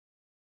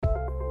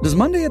Does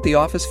Monday at the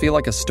office feel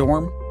like a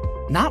storm?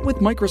 Not with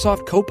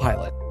Microsoft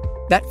Copilot.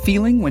 That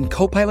feeling when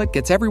Copilot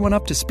gets everyone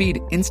up to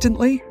speed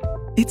instantly?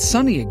 It's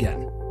sunny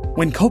again.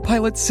 When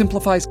Copilot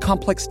simplifies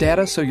complex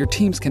data so your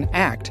teams can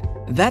act,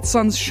 that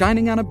sun's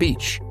shining on a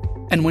beach.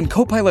 And when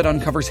Copilot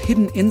uncovers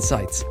hidden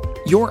insights,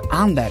 you're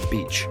on that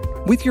beach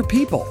with your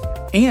people,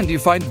 and you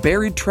find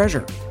buried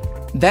treasure.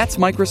 That's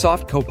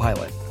Microsoft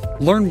Copilot.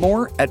 Learn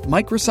more at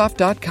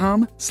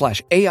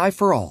Microsoft.com/AI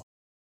for all.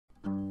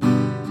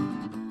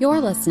 You're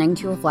listening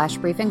to a flash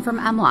briefing from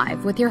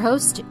MLive with your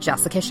host,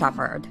 Jessica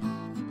Shepard.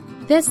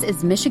 This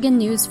is Michigan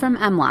News from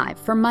MLive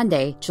for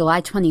Monday, July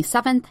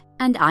 27th,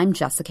 and I'm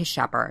Jessica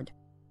Shepard.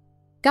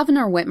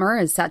 Governor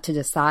Whitmer is set to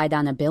decide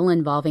on a bill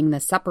involving the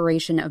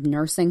separation of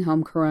nursing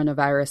home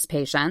coronavirus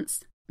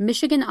patients.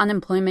 Michigan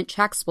unemployment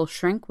checks will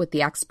shrink with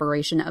the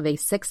expiration of a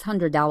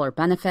 $600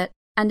 benefit,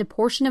 and a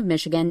portion of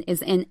Michigan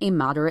is in a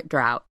moderate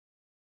drought.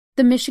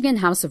 The Michigan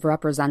House of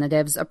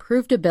Representatives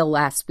approved a bill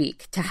last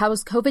week to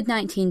house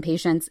COVID-19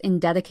 patients in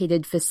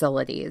dedicated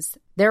facilities.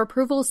 Their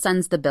approval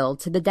sends the bill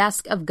to the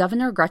desk of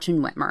Governor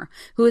Gretchen Whitmer,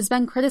 who has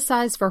been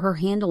criticized for her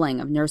handling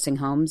of nursing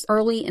homes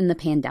early in the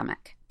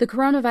pandemic. The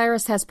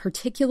coronavirus has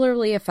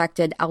particularly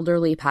affected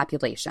elderly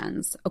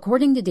populations.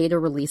 According to data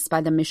released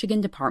by the Michigan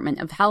Department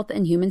of Health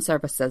and Human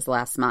Services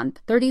last month,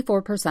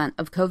 34%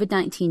 of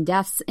COVID-19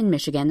 deaths in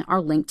Michigan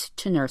are linked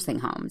to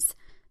nursing homes.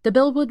 The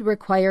bill would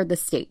require the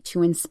state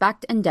to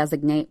inspect and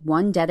designate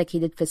one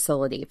dedicated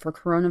facility for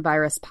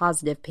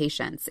coronavirus-positive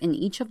patients in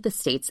each of the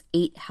state's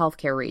 8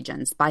 healthcare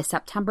regions by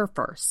September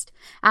 1st.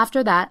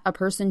 After that, a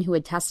person who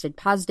had tested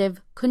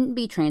positive couldn't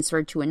be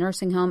transferred to a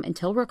nursing home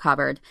until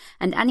recovered,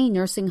 and any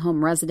nursing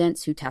home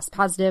residents who test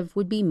positive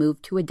would be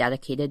moved to a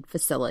dedicated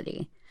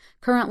facility.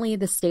 Currently,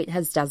 the state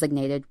has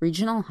designated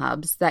regional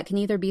hubs that can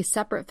either be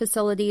separate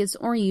facilities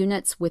or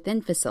units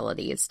within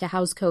facilities to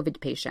house COVID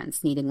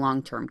patients needing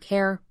long-term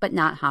care but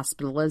not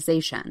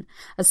hospitalization.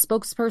 A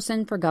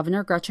spokesperson for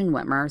Governor Gretchen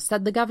Whitmer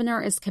said the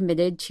governor is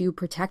committed to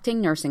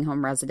protecting nursing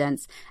home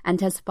residents and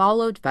has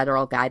followed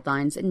federal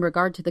guidelines in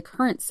regard to the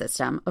current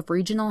system of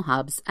regional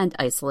hubs and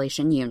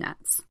isolation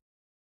units.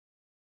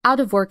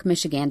 Out-of-work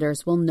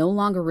Michiganders will no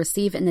longer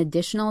receive an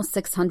additional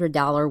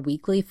 $600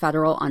 weekly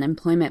federal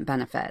unemployment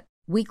benefit.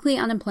 Weekly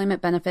unemployment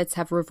benefits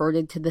have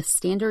reverted to the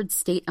standard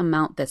state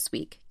amount this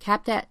week,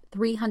 capped at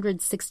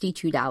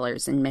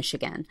 $362 in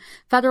Michigan.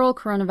 Federal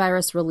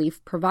coronavirus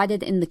relief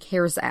provided in the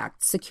CARES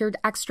Act secured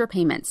extra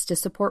payments to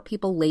support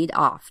people laid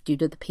off due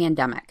to the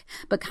pandemic,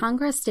 but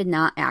Congress did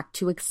not act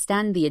to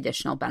extend the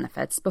additional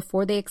benefits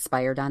before they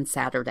expired on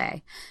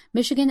Saturday.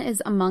 Michigan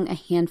is among a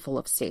handful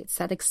of states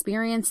that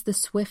experienced the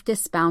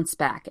swiftest bounce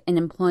back in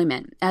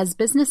employment as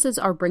businesses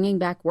are bringing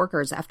back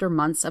workers after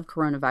months of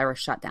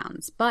coronavirus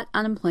shutdowns, but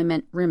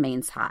unemployment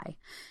remains high.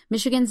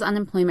 Michigan's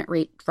unemployment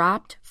rate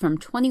dropped from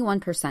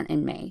 21%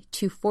 in May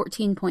to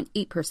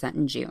 14.8%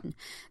 in June.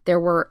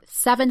 There were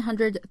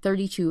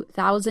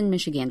 732,000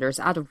 Michiganders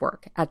out of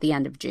work at the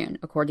end of June,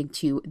 according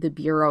to the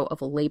Bureau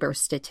of Labor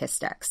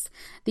Statistics.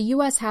 The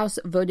U.S. House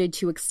voted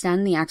to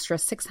extend the extra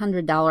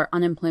 $600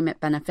 unemployment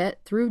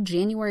benefit through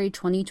January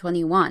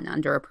 2021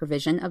 under a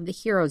provision of the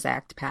HEROES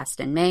Act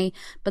passed in May,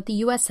 but the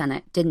U.S.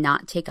 Senate did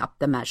not take up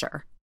the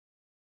measure.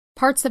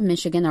 Parts of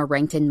Michigan are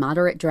ranked in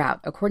moderate drought,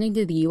 according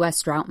to the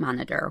U.S. Drought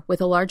Monitor, with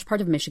a large part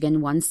of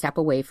Michigan one step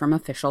away from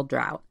official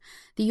drought.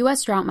 The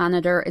U.S. Drought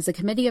Monitor is a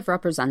committee of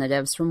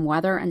representatives from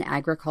weather and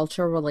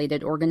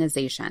agriculture-related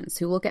organizations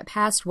who look at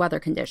past weather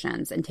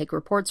conditions and take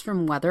reports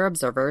from weather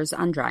observers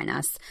on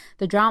dryness.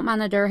 The Drought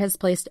Monitor has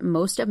placed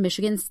most of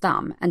Michigan's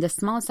thumb and a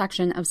small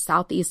section of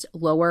southeast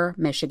lower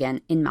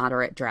Michigan in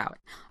moderate drought.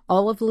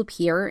 All of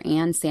Lapeer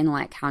and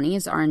Sanilac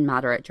counties are in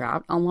moderate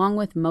drought, along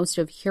with most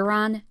of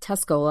Huron,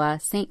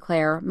 Tuscola, St.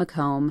 Clair,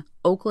 Macomb,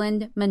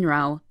 Oakland,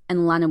 Monroe,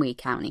 and Lenawee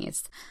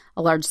counties.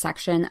 A large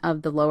section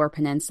of the lower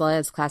peninsula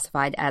is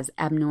classified as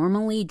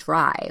abnormally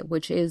dry,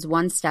 which is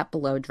one step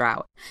below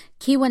drought.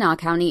 Keweenaw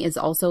County is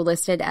also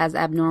listed as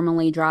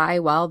abnormally dry,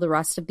 while the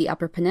rest of the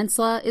upper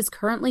peninsula is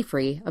currently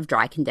free of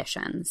dry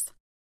conditions.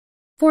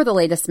 For the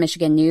latest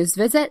Michigan news,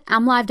 visit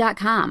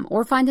mlive.com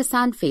or find us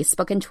on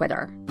Facebook and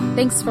Twitter.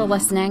 Thanks for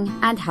listening,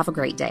 and have a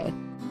great day.